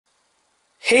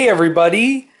Hey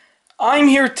everybody, I'm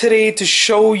here today to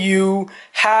show you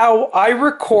how I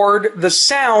record the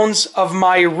sounds of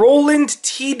my Roland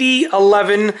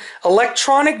TD11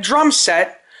 electronic drum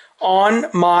set on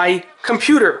my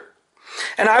computer.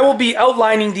 And I will be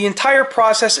outlining the entire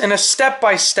process in a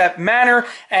step-by-step manner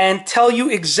and tell you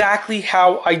exactly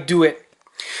how I do it.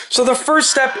 So the first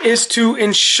step is to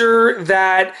ensure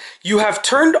that you have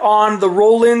turned on the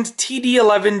Roland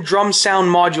TD11 drum sound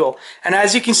module. And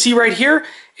as you can see right here,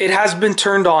 it has been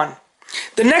turned on.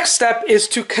 The next step is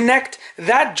to connect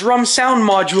that drum sound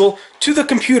module to the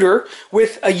computer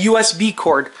with a USB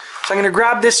cord. So I'm going to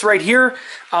grab this right here.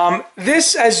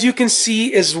 This, as you can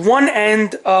see, is one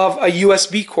end of a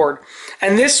USB cord.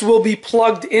 And this will be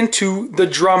plugged into the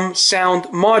drum sound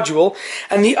module.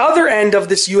 And the other end of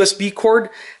this USB cord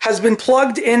has been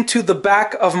plugged into the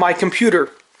back of my computer.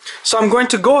 So I'm going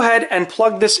to go ahead and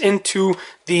plug this into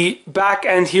the back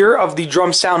end here of the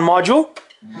drum sound module.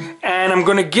 And I'm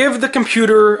going to give the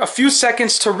computer a few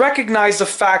seconds to recognize the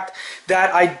fact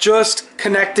that I just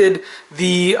connected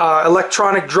the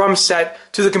electronic drum set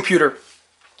to the computer.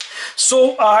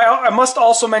 So I must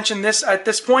also mention this at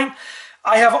this point.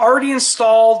 I have already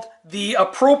installed the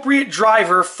appropriate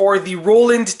driver for the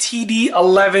Roland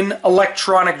TD11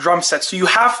 electronic drum set. So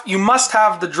you must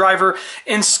have the driver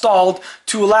installed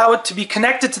to allow it to be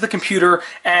connected to the computer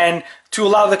and to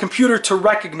allow the computer to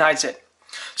recognize it.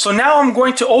 So now I'm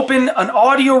going to open an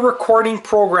audio recording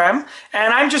program,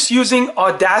 and I'm just using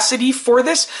Audacity for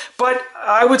this, but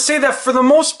I would say that for the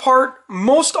most part,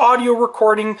 most audio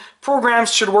recording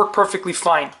programs should work perfectly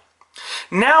fine.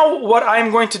 Now what I'm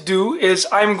going to do is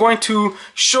I'm going to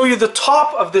show you the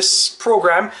top of this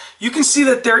program. You can see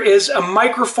that there is a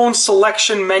microphone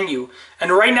selection menu,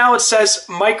 and right now it says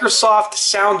Microsoft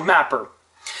Sound Mapper.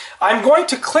 I'm going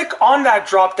to click on that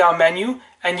drop-down menu,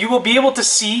 and you will be able to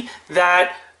see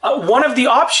that one of the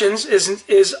options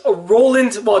is a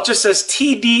Roland, well, it just says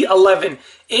TD11,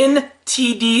 in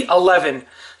TD11.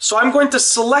 So I'm going to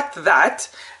select that,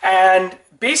 and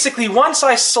basically once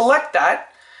I select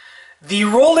that, the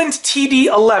Roland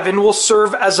TD11 will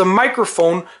serve as a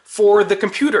microphone for the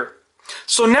computer.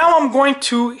 So now I'm going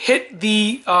to hit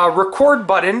the record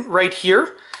button right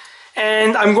here,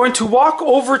 and I'm going to walk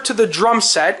over to the drum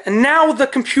set, and now the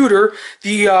computer,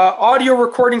 the audio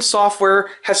recording software,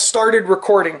 has started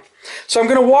recording. So I'm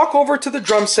going to walk over to the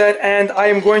drum set, and I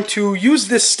am going to use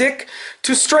this stick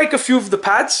to strike a few of the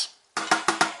pads.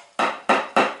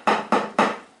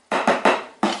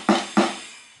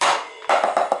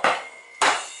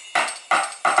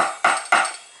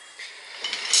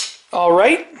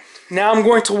 Alright, now I'm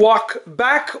going to walk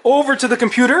back over to the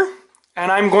computer,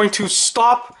 and I'm going to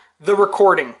stop the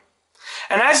recording.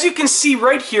 And as you can see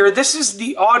right here, this is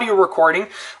the audio recording.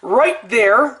 Right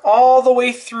there, all the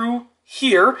way through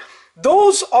here,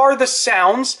 those are the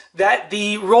sounds that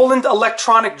the Roland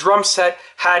electronic drum set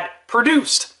had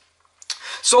produced.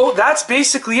 So that's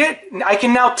basically it. I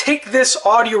can now take this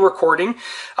audio recording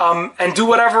and do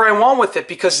whatever I want with it,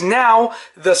 because now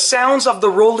the sounds of the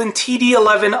Roland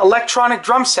TD11 electronic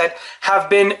drum set have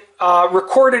been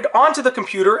recorded onto the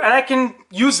computer, and I can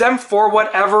use them for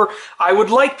whatever I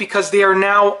would like because they are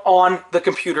now on the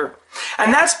computer.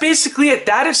 And that's basically it.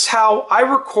 That is how I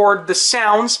record the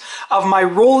sounds of my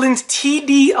Roland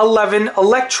TD11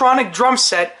 electronic drum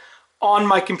set on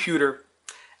my computer.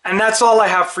 And that's all I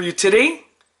have for you today.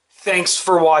 Thanks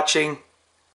for watching.